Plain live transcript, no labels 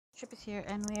Trip is here,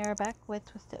 and we are back with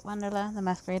Twisted Wonderland, the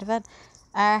Masquerade event.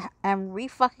 I am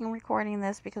re-fucking recording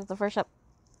this because the first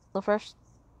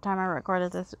time I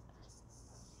recorded this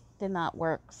did not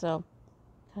work, so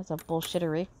that's a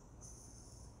bullshittery.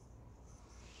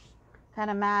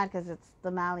 Kind of mad because it's the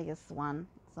Malleus one,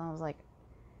 so I was like,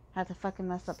 I had to fucking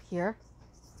mess up here.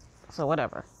 So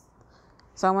whatever.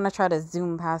 So I'm gonna try to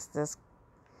zoom past this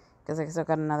because I still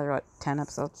got another 9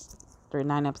 episodes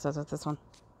of this one.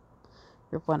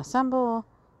 Group 1 assemble.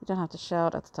 You don't have to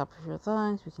shout at the top of your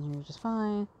lungs. We can hear you just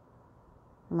fine.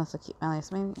 Unless I keep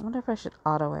Malleus. Maybe I wonder if I should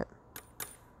auto it.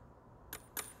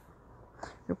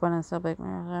 Group 1 assemble.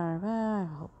 I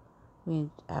hope we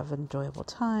have an enjoyable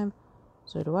time.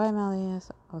 So do I,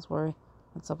 Malleus. I was worried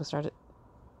when someone started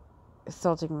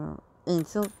insisting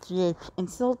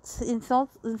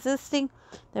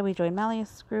that we join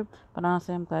Malleus' group. But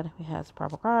honestly, I'm glad we had a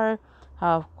proper guard.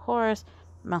 How, of course,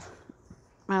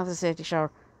 Malleus' safety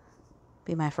shall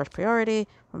be my first priority.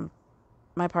 From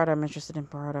my part, I'm interested in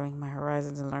broadening my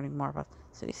horizons and learning more about the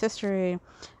city's history.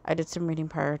 I did some reading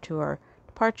prior to our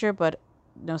departure, but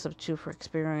no substitute for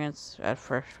experience at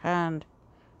first hand.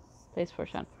 What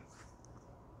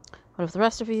of the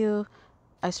rest of you?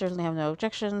 I certainly have no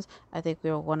objections. I think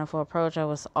we have a wonderful approach. I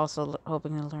was also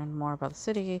hoping to learn more about the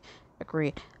city.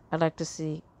 Agreed. I'd like to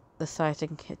see the sites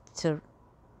and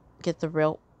get the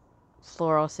real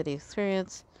floral city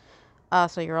experience.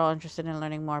 So you're all interested in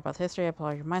learning more about the history. I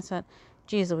applaud your mindset.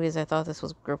 Geez Louise, I thought this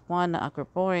was group 1, not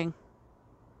group boring.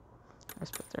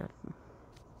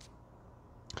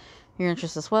 Your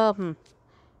interest as well.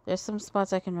 There's some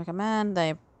spots I can recommend. They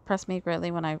impressed me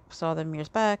greatly when I saw them years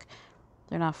back.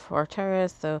 They're not for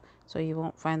tourists, though, so you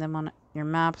won't find them on your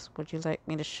maps. Would you like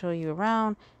me to show you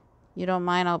around? You don't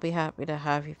mind? I'll be happy to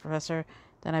have you, Professor.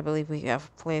 Then I believe we have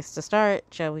a place to start.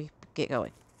 Shall we get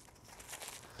going?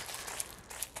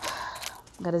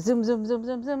 Gotta zoom.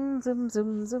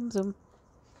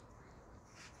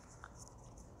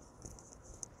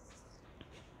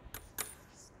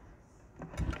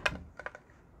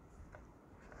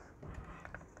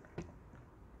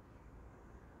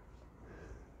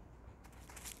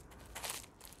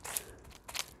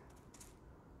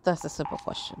 That's a simple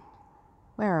question.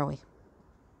 Where are we?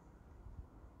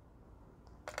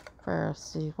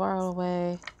 First, the world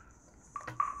away.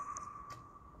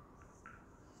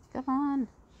 Come on.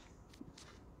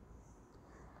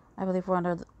 I believe we're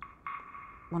under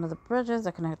one of the bridges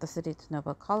that connect the city to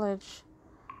Nobel College.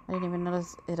 I didn't even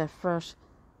notice it at first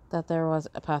that there was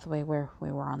a pathway where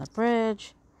we were on the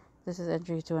bridge. This is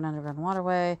entry to an underground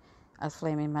waterway. As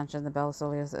Flaming mentioned, the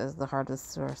Belisolius is the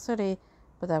hardest to our city,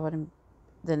 but it wouldn't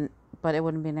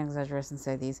be an exaggeration to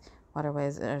say these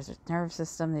waterways are a nervous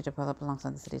system. They develop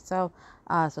alongside the city itself.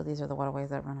 So these are the waterways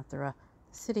that run through the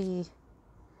city.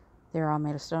 They're all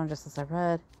made of stone, just as I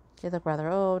read. They look rather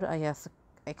old. Yes,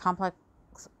 a complex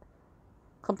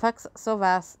so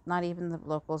vast, not even the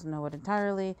locals know it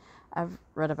entirely. I've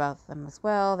read about them as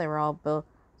well. They were all built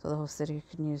so the whole city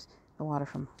can use the water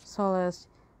from Solus.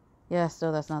 Yes,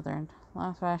 still that's not their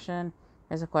long fashion.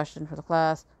 Here's a question for the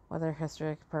class. What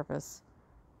historic purpose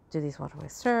do these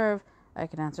waterways serve? I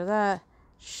can answer that.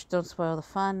 Shh, don't spoil the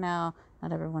fun now.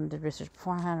 Not everyone did research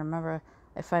beforehand. Remember,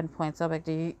 I find points subject.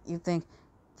 Do you think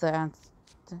the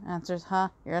answers? Huh?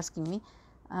 You're asking me?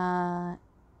 I'm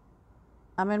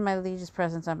in my liege's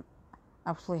presence. I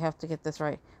absolutely have to get this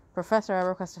right. Professor, I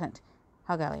request a hint.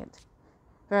 How gallant.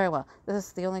 Very well. This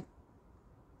is the only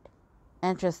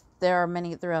interest. There are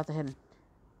many throughout the hidden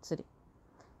city.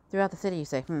 Throughout the city, you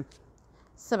say.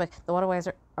 Civic, the waterways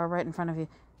are right in front of you.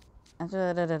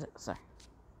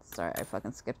 Sorry, I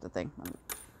fucking skipped the thing.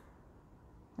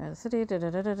 The city.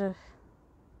 The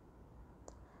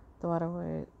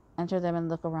waterway. Enter them and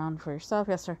look around for yourself.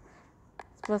 Yes, sir.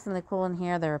 It's pleasantly cool in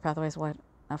here. There are pathways wide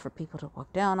enough for people to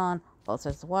walk down on. Both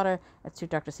sides of the water. It's too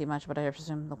dark to see much, but I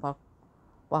presume the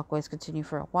walkways continue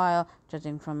for a while.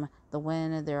 Judging from the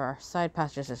wind, there are side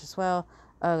passages as well.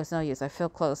 Oh, it's no use. I feel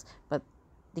close, but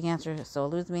the answer still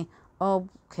eludes me.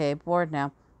 Okay, bored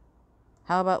now.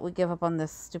 How about we give up on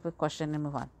this stupid question and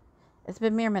move on? It's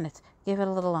been mere minutes. Give it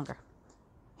a little longer.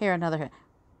 Here, another hint.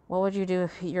 What would you do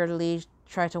if your liege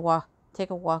tried to take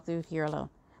a walk through here alone?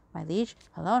 My liege?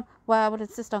 Alone? Well, I would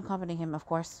insist on accompanying him, of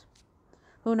course.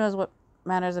 Who knows what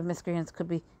manners of miscreants could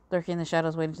be lurking in the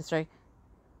shadows waiting to strike.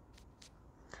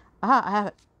 Aha, I have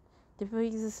it. Did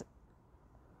bees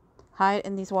hide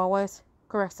in these walkways?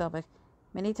 Correct, Selbig.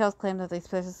 Many tales claim that these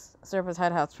places serve as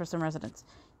hideouts for some residents.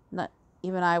 Not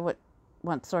even I would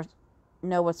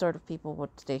know what sort of people would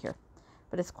stay here.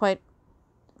 But it's quite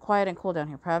quiet and cool down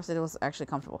here. Perhaps it was actually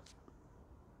comfortable.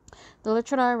 The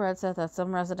literature I read said that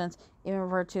some residents even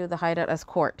refer to the hideout as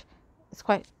court.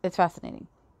 It's fascinating.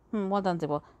 Well done,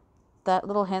 Sybil. That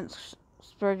little hint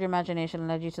spurred your imagination and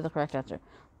led you to the correct answer.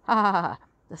 Ha ha ha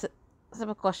ha.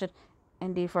 Simple question,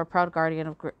 indeed, for a proud guardian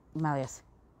of Malleus.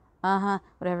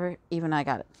 Whatever, even I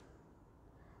got it.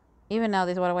 Even now,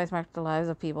 these waterways mark the lives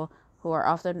of people who are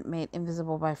often made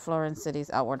invisible by Florence City's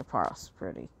outward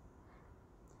prosperity.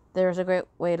 There is a great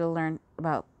way to learn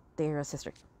about the area's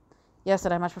history. Yes,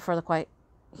 and I much prefer the quiet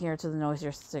here to the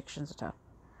noisier sections of town.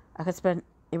 I could spend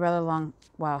a rather long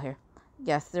while here.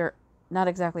 Yes, they're not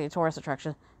exactly a tourist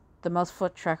attraction. The most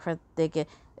foot traffic they get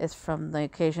is from the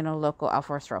occasional local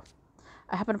outdoor stroll.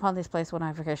 I happened upon this place when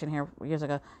I vacationed here years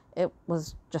ago. It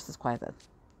was just as quiet then.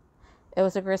 It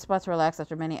was a great spot to relax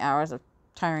after many hours of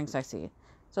tiring sightseeing.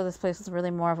 So this place is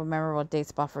really more of a memorable date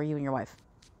spot for you and your wife.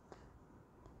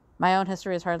 My own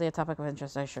history is hardly a topic of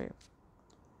interest, I assure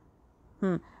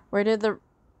you. Where did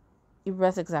you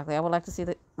rest exactly? I would like to see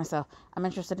myself. I'm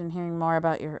interested in hearing more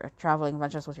about your traveling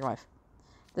adventures with your wife.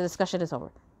 The discussion is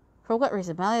over. For what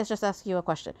reason? Malleus just asked you a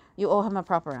question. You owe him a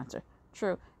proper answer.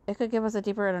 True. It could give us a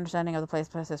deeper understanding of the place's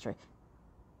past history.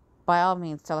 By all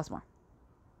means, tell us more.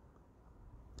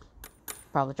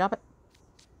 Probably drop it.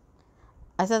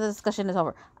 I said the discussion is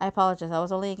over. I apologize. I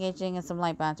was only engaging in some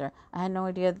light banter. I had no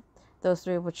idea those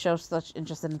three would show such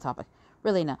interest in the topic.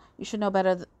 Really, no. You should know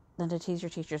better than to tease your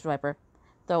teacher's wiper.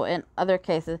 Though in other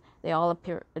cases, they all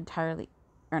appear entirely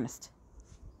earnest.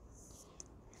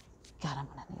 God, I'm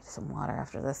going to need some water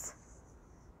after this.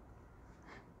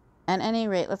 At any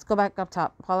rate, let's go back up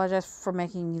top. Apologize for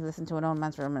making you listen to an old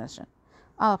man's reminiscence.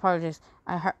 All apologies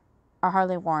are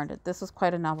hardly warranted. This was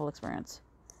quite a novel experience.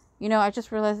 You know, I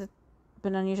just realized it's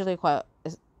been unusually quiet.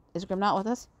 Is Grim not with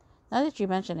us? Now that you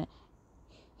mention it,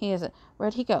 he isn't.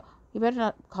 Where'd he go? He better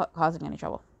not causing any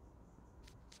trouble.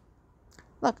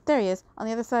 Look, there he is, on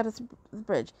the other side of the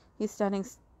bridge. He's standing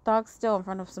stock still in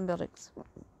front of some buildings.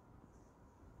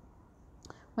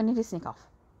 When did he sneak off?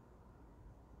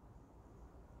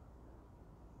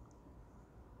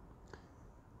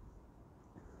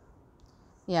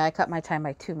 Yeah, I cut my time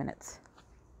by 2 minutes.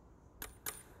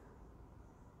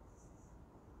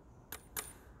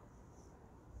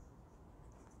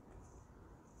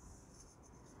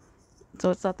 So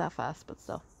it's not that fast, but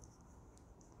still.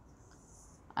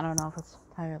 I don't know if it's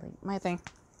entirely my thing.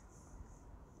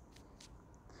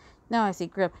 Now I see.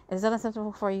 Grib. It is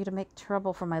unacceptable for you to make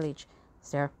trouble for my liege.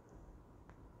 Stare.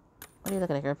 What are you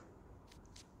looking at, Grib?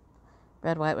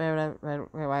 Red, white, red,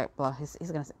 white, blah. He's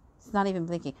gonna say. He's not even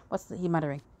blinking. What's he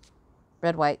muttering?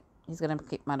 Red, white. He's gonna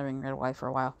keep muttering red, white for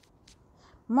a while.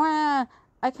 Mwah!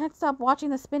 I can't stop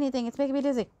watching the spinny thing. It's making me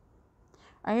dizzy.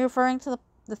 Are you referring to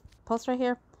the post right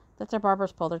here? That's our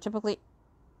barber's pole. They're typically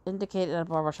indicated at a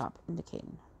barber shop.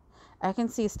 Indicating. I can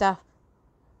see staff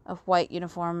of white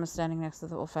uniforms standing next to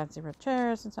the old fancy red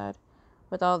chairs inside.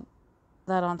 With all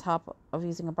that on top of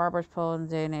using a barber's pole in the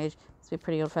day and age, must be a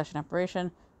pretty old-fashioned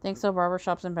operation. Think so? Barber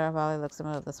shops in Bear Valley look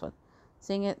similar to this one.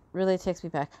 Seeing it really takes me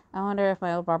back. I wonder if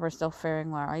my old barber is still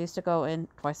faring well. I used to go in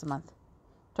twice a month.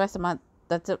 Twice a month?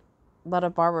 That's a lot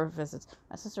of barber visits.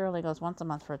 My sister only goes once a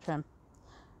month for a trim.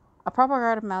 A proper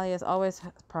guard of Mally is always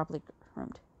properly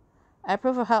groomed. I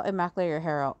approve of how immaculate your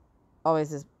hair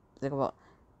always is.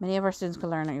 Many of our students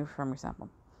could learn you from your sample.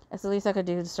 It's the least I could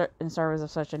do in service of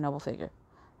such a noble figure.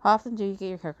 How often do you get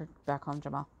your haircut back home,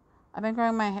 Jamal? I've been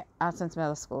growing my hair out since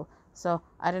middle school, so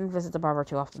I didn't visit the barber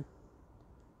too often.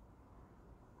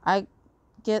 I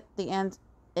get the ends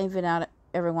even out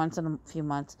every once in a few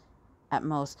months at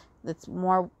most. It's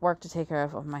more work to take care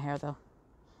of my hair, though.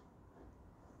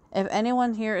 If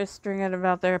anyone here is stringent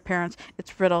about their appearance,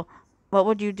 it's Riddle. What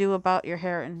would you do about your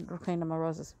hair in Queen of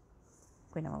Roses?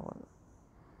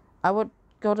 I would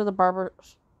go to the barber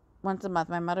once a month.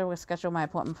 My mother would schedule my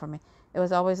appointment for me. It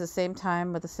was always the same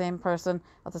time with the same person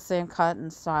of the same cut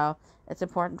and style. It's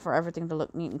important for everything to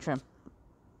look neat and trim.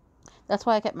 That's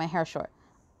why I kept my hair short.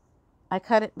 I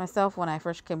cut it myself when I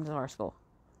first came to our school.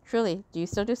 Truly, do you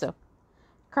still do so?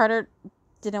 Carter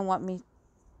didn't want me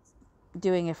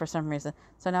doing it for some reason,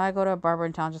 so now I go to a barber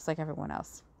in town just like everyone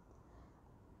else.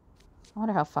 I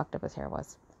wonder how fucked up his hair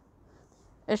was.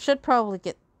 You should probably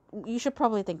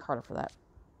thank Carter for that.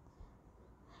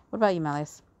 What about you,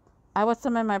 Malleus? I would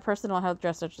summon my personal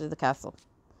hairdresser to the castle.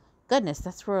 Goodness,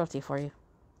 that's royalty for you.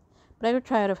 But I grew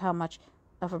tired of how much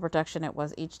of a production it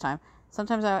was each time.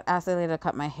 Sometimes I would ask the lady to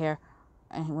cut my hair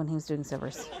when he was doing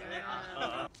silvers.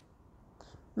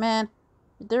 Man,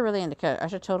 they're really into cut. I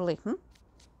should totally...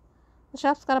 The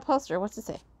shop's got a poster. What's it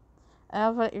say?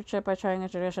 Elevate your trip by trying a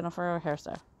traditional furrow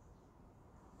hairstyle.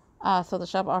 Ah, so the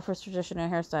shop offers traditional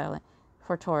hairstyling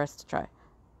for tourists to try.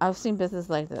 I've seen business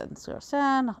like that in Square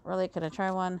Sand. Really, could I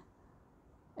try one?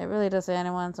 It really does say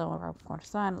anyone, so we're going to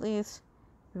sign at least.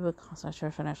 We would concentrate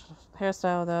on finish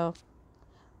hairstyle, though.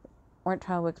 Weren't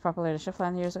tile wigs popular in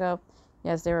Shiftland years ago?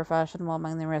 Yes, they were fashionable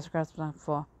among the aristocrats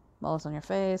for moles on your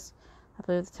face. I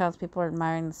believe the townspeople are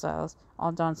admiring the styles,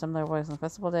 all donned similar ways on the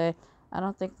festival day. I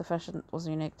don't think the fashion was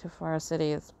unique to our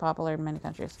city. It's popular in many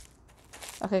countries.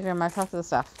 Okay, Grandma, I talked to the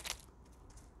staff.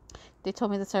 They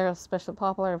told me this hair was especially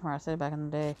popular in our city back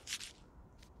in the day.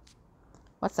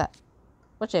 What's that?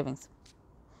 What shavings?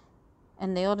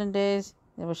 In the olden days,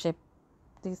 they would shape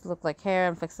these look like hair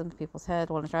and fix them to people's head.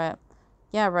 Want to try it?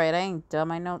 Yeah, right. I ain't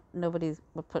dumb. I know nobody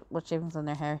would put wood shavings on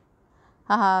their hair.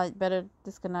 Haha, better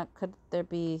disconnect could there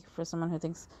be for someone who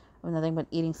thinks of nothing but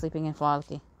eating, sleeping, and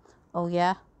frolicky. Oh,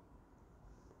 yeah?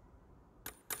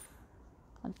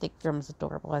 I think Grim's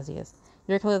adorable as he is.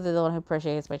 You're clearly the one who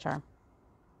appreciates my charm.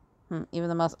 Even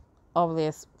the most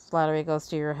obvious flattery goes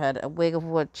to your head. A wig of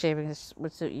wood shavings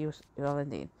would suit you well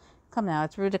indeed. Come now,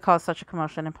 it's rude to cause such a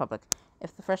commotion in public.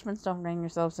 If the freshmen don't rein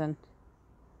yourselves in,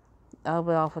 I'll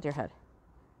be off with your head.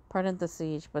 Pardon the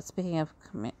siege, but speaking of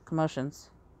commotions,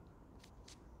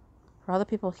 for all the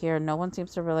people here, no one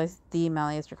seems to realize the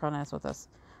Malleus Draconis is with us.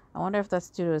 I wonder if that's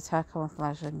due to his hat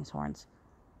camouflaging his horns.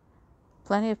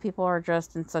 Plenty of people are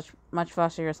dressed in such much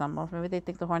flashier ensembles. Maybe they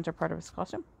think the horns are part of his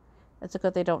costume. It's a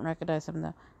good they don't recognize him,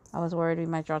 though. I was worried we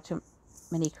might draw too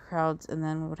many crowds, and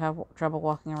then we would have trouble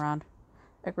walking around.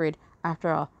 Agreed. After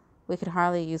all, we could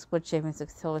hardly use wood shavings to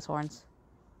kill his horns.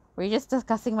 Were you just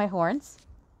discussing my horns?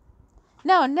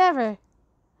 No, never!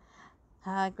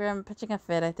 Grim, pitching a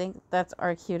fit. I think that's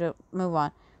our cue to move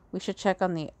on. We should check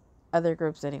on the other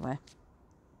groups anyway.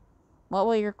 What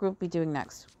will your group be doing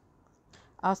next?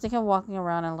 I was thinking of walking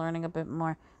around and learning a bit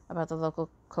more about the local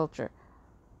culture.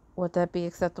 Would that be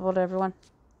acceptable to everyone?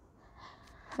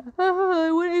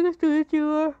 What English student you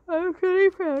are. I'm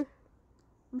truly proud.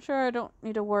 I'm sure I don't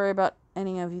need to worry about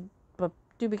any of you, but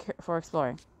do be careful for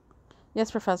exploring.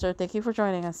 Yes, Professor. Thank you for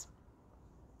joining us.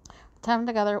 The time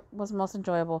together was most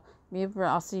enjoyable.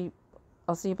 I'll see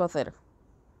you both later.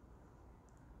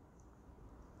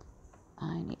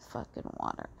 I need fucking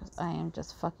water because I am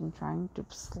just fucking trying to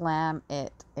slam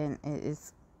it and it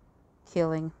is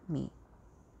killing me.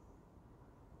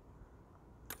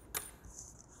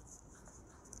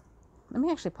 Let me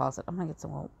actually pause it. I'm gonna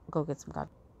go get some God.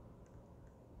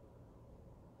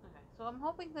 Okay, so I'm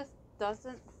hoping this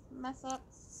doesn't mess up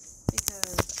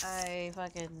because I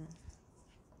fucking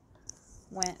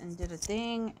went and did a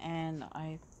thing and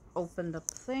I opened up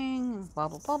the thing and blah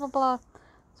blah blah blah blah.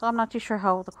 So I'm not too sure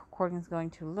how the recording is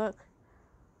going to look,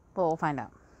 but we'll find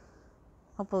out.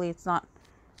 Hopefully it's not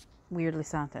weirdly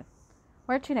sounded.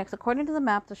 Where to next? According to the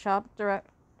map, the shop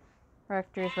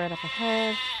directory is right up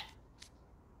ahead.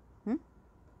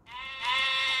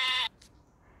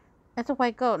 It's a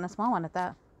white goat and a small one at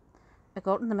that. A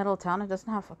goat in the middle of town. It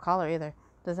doesn't have a collar either.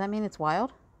 Does that mean it's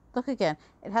wild? Look again.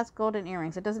 It has golden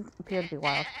earrings. It doesn't appear to be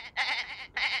wild.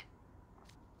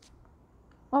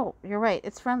 Oh, you're right.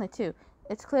 It's friendly too.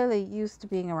 It's clearly used to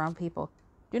being around people.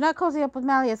 Do not cozy up with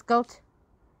Malleus, goat.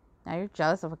 Now you're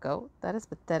jealous of a goat? That is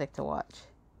pathetic to watch.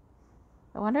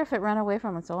 I wonder if it ran away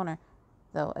from its owner.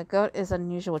 Though, a goat is an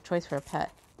unusual choice for a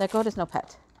pet. That goat is no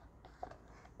pet.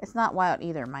 It's not wild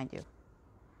either, mind you.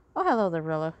 Oh, hello there,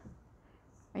 Rilla.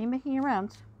 Are you making your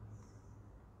rounds?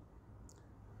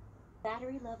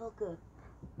 Battery level good.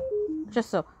 Just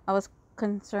so. I was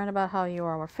concerned about how you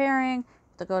all were faring.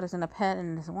 If the goat isn't a pet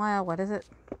and isn't wild, what is it?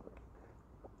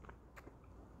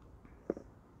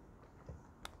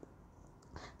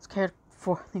 It's cared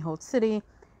for in the old city.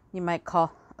 You might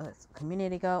call a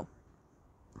community goat.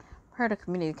 I've heard of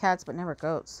community cats, but never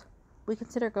goats. We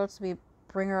consider goats to be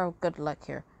bringer of good luck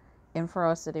here. In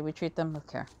Faro City, we treat them with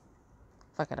care.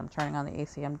 Fuck it, I'm turning on the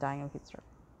AC. I'm dying of heat stroke.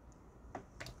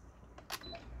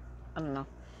 I don't know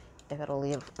if it'll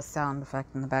leave a sound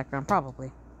effect in the background.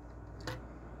 Probably.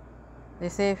 They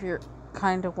say if you're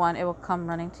kind of one, it will come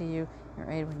running to you, your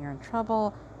aid when you're in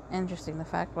trouble. Interesting. The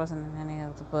fact wasn't in any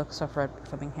of the books I've read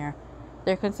coming here.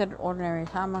 They're considered ordinary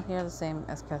animals here, the same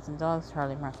as cats and dogs,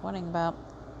 hardly worth warning about.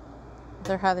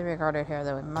 They're highly regarded here,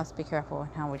 though we must be careful in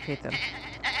how we treat them.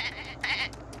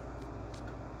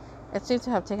 It seems to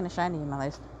have taken a shine to you,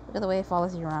 Malleus. Look at the way it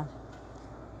follows you around.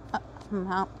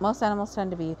 Most animals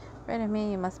tend to be afraid of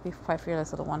me. You must be quite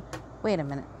fearless, little one. Wait a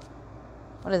minute.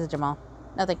 What is it, Jamal?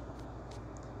 Nothing.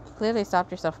 You clearly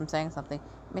stopped yourself from saying something.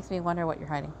 It makes me wonder what you're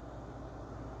hiding.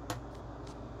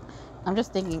 I'm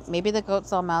just thinking, maybe the goat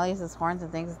saw Malleus' horns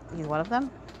and thinks he's one of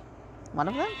them? One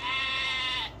of them?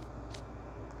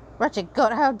 Wretched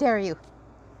goat, how dare you!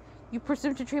 You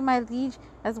presume to treat my liege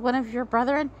as one of your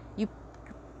brethren? You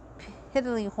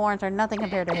hiddly horns are nothing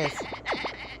compared to his.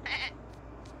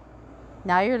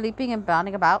 Now you're leaping and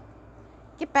bounding about.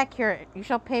 Get back here. You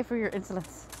shall pay for your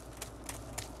insolence.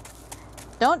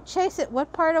 Don't chase it.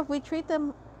 What part of we treat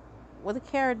them with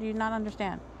care do you not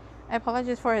understand? I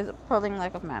apologize for his appalling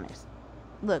lack of manners.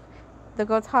 Look, the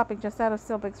goat's hopping just out of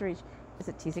Silbig's reach. Is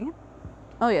it teasing him?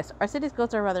 Oh yes, our city's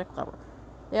goats are rather clever.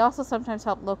 They also sometimes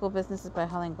help local businesses by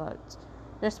hauling goats.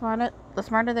 The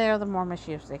smarter they are, the more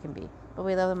mischievous they can be. But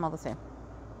we love them all the same.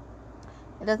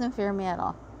 It doesn't fear me at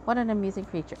all. What an amusing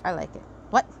creature. I like it.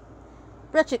 What?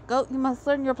 Wretched goat, you must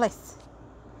learn your place.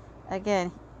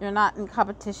 Again, you're not in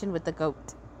competition with the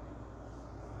goat.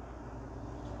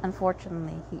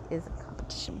 Unfortunately, he is in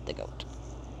competition with the goat.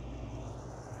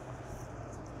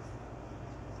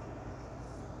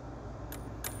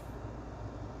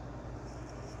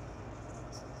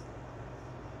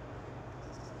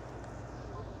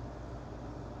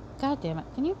 God damn it.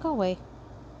 Can you go away?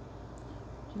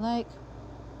 Would you like?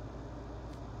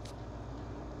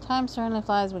 Time certainly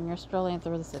flies when you're strolling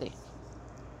through the city.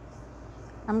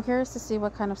 I'm curious to see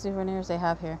what kind of souvenirs they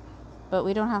have here, but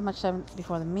we don't have much time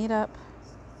before the meetup.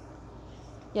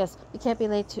 Yes, we can't be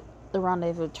late to the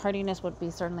rendezvous. Tardiness would be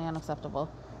certainly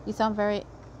unacceptable. You sound very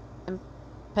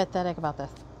empathetic about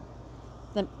this.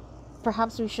 Then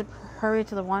perhaps we should hurry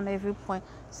to the rendezvous point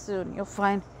soon. You'll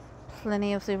find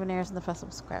plenty of souvenirs in the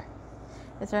festival square.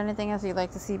 Is there anything else you'd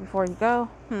like to see before you go?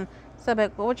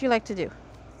 Sebek, what would you like to do?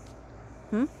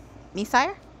 Me,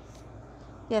 sire?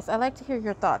 Yes, I'd like to hear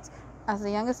your thoughts. As the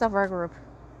youngest of our group,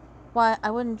 why,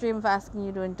 I wouldn't dream of asking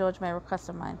you to indulge my request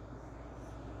of mine.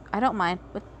 I don't mind,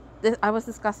 but I was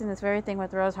discussing this very thing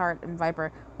with Roseheart and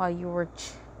Viper while you were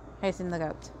chasing the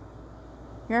goat.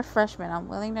 You're a freshman. I'm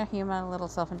willing to human a little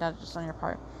self-indulgence on your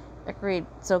part. Agreed.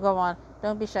 So go on.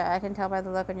 Don't be shy. I can tell by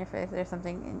the look on your face there's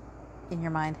something in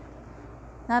your mind.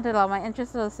 Not at all. My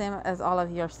interests are the same as all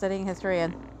of you. Studying history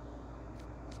and...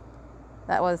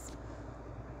 That was...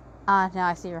 now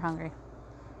I see you're hungry.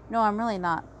 No, I'm really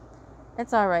not.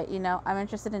 It's alright, you know. I'm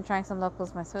interested in trying some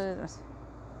locals myself.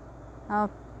 Oh,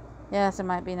 yes, it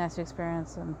might be nice to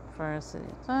experience them for a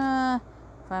city.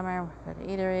 Farmer, go to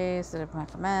eateries, did I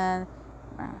recommend?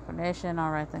 My recommendation,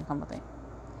 alright then, come with me.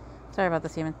 Sorry about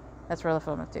this, human. That's Roller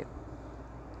Film too.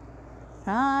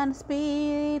 Trying to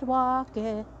speed walk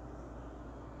it.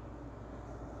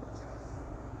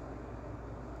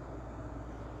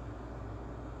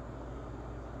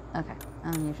 Okay,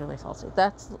 unusually salty.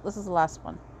 This is the last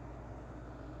one.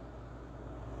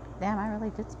 Damn, I really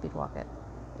did speed walk it.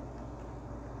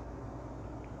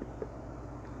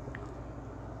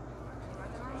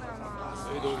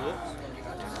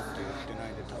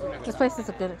 This place is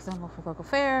a good example for local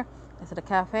fare. It's at a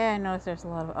cafe. I noticed there's a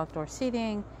lot of outdoor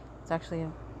seating. It's actually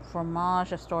a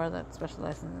fromage, a store that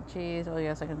specializes in cheese. Oh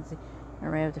yes, I can see an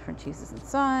array of different cheeses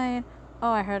inside.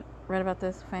 Oh, I read about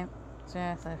this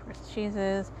yes, I've heard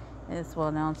cheeses. It's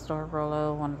well-known store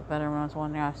Rollo, one of the better ones.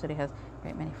 One in our city has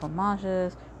great many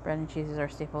fromages. Bread and cheeses are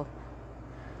staple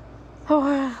for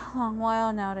a long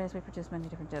while. Nowadays, we produce many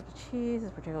different types of cheese.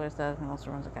 This particular establishment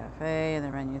also runs a cafe, and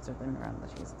their menus are themed around the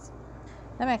cheeses.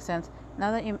 That makes sense.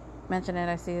 Now that you mention it,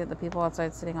 I see that the people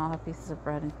outside sitting all have pieces of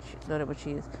bread and loaded with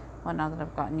cheese. Well, now that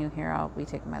I've gotten you here, I'll be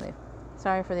taking my leave.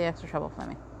 Sorry for the extra trouble,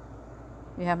 Flemmy.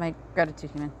 You have my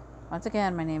gratitude, human. Once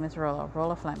again, my name is Rollo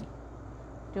Flemmy.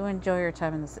 Do enjoy your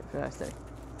time in the city.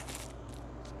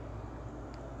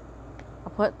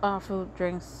 I'll put food,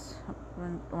 drinks,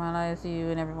 while I see you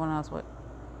and everyone else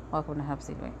welcome to have a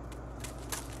seat.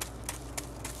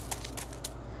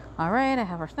 Alright, I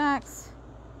have our snacks.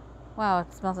 Wow,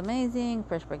 it smells amazing.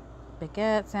 Fresh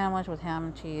baguette sandwich with ham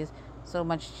and cheese. So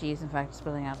much cheese, in fact,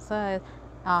 spilling outside.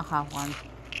 I'll have one.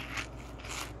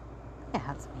 Yeah,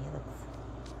 that's me.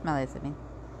 That's Melee sitting.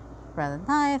 Rather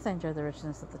nice. I enjoy the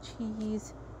richness of the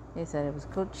cheese. They said it was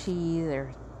goat cheese. There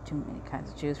were too many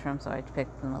kinds to choose from, so I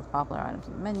picked the most popular items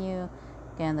on the menu.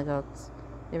 Again, the goats,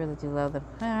 they really do love them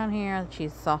around here. The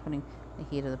cheese is softening the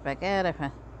heat of the baguette. I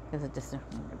find there's a distinct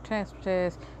taste.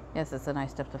 Yes, it's a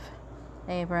nice depth of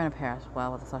flavor and it pairs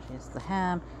well with the sausages and the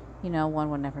ham. You know, one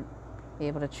would never be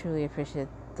able to truly appreciate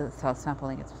without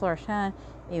sampling its flourish hand,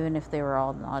 even if they were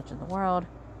all the knowledge in the world.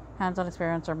 Hands-on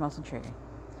experience are most intriguing.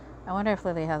 I wonder if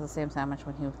Lily has the same sandwich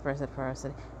when he visited for our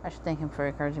city. I should thank him for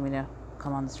encouraging me to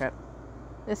come on this trip.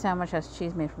 This sandwich has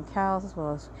cheese made from cows as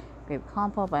well as grape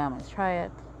compote. By all means, try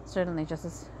it. Certainly, just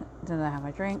as soon as I have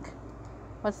my drink.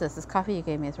 What's this? This coffee you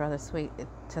gave me is rather sweet. It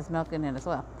has milk in it as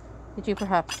well. Did you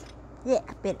perhaps... Yeah,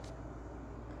 bit it.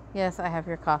 Yes, I have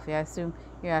your coffee. I assume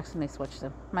you accidentally switched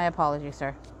them. My apologies,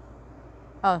 sir.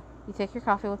 Oh, you take your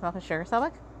coffee with milk and sugar,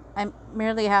 Selleck? I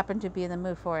merely happen to be in the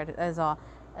mood for it, as all.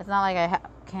 It's not like I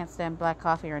can't stand black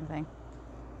coffee or anything.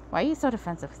 Why are you so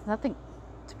defensive? It's nothing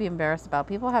to be embarrassed about.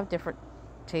 People have different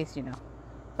tastes, you know.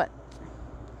 But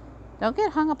don't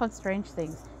get hung up on strange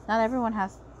things. Not everyone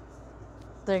has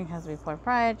to be point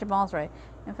pride. Jamal's right.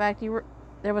 In fact,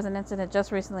 there was an incident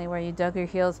just recently where you dug your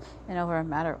heels in over a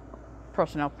matter of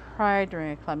personal pride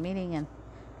during a club meeting, and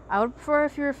I would prefer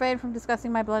if you refrained from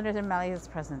discussing my blunders in Malia's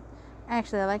presence.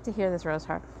 Actually, I like to hear this,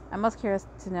 Roseheart. I'm most curious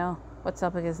to know what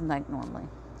Selpig is like normally.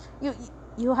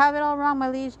 You have it all wrong, my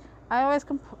liege. I always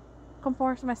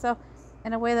comport myself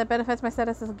in a way that benefits my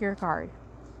status as a gear guard.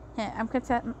 I'm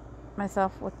content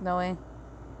myself with knowing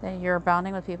that you're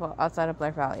abounding with people outside of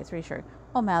Blair Valley. It's reassuring.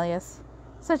 Oh, Malleus,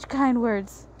 such kind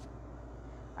words.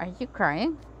 Are you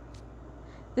crying?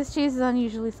 This cheese is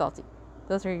unusually salty.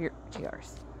 Those are your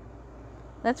tears.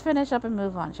 Let's finish up and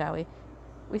move on, shall we?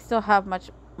 We still have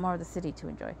much more of the city to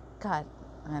enjoy. God,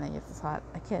 man, I guess it's hot.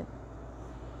 I can't.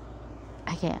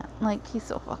 Like, he's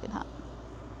so fucking hot.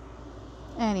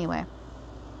 Anyway.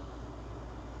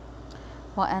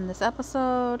 We'll end this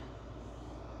episode.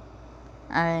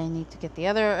 I need to get the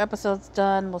other episodes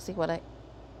done. We'll see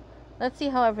let's see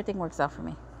how everything works out for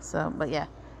me. So, but yeah.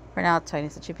 For now,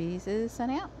 Tiniestofchibis is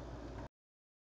signing out.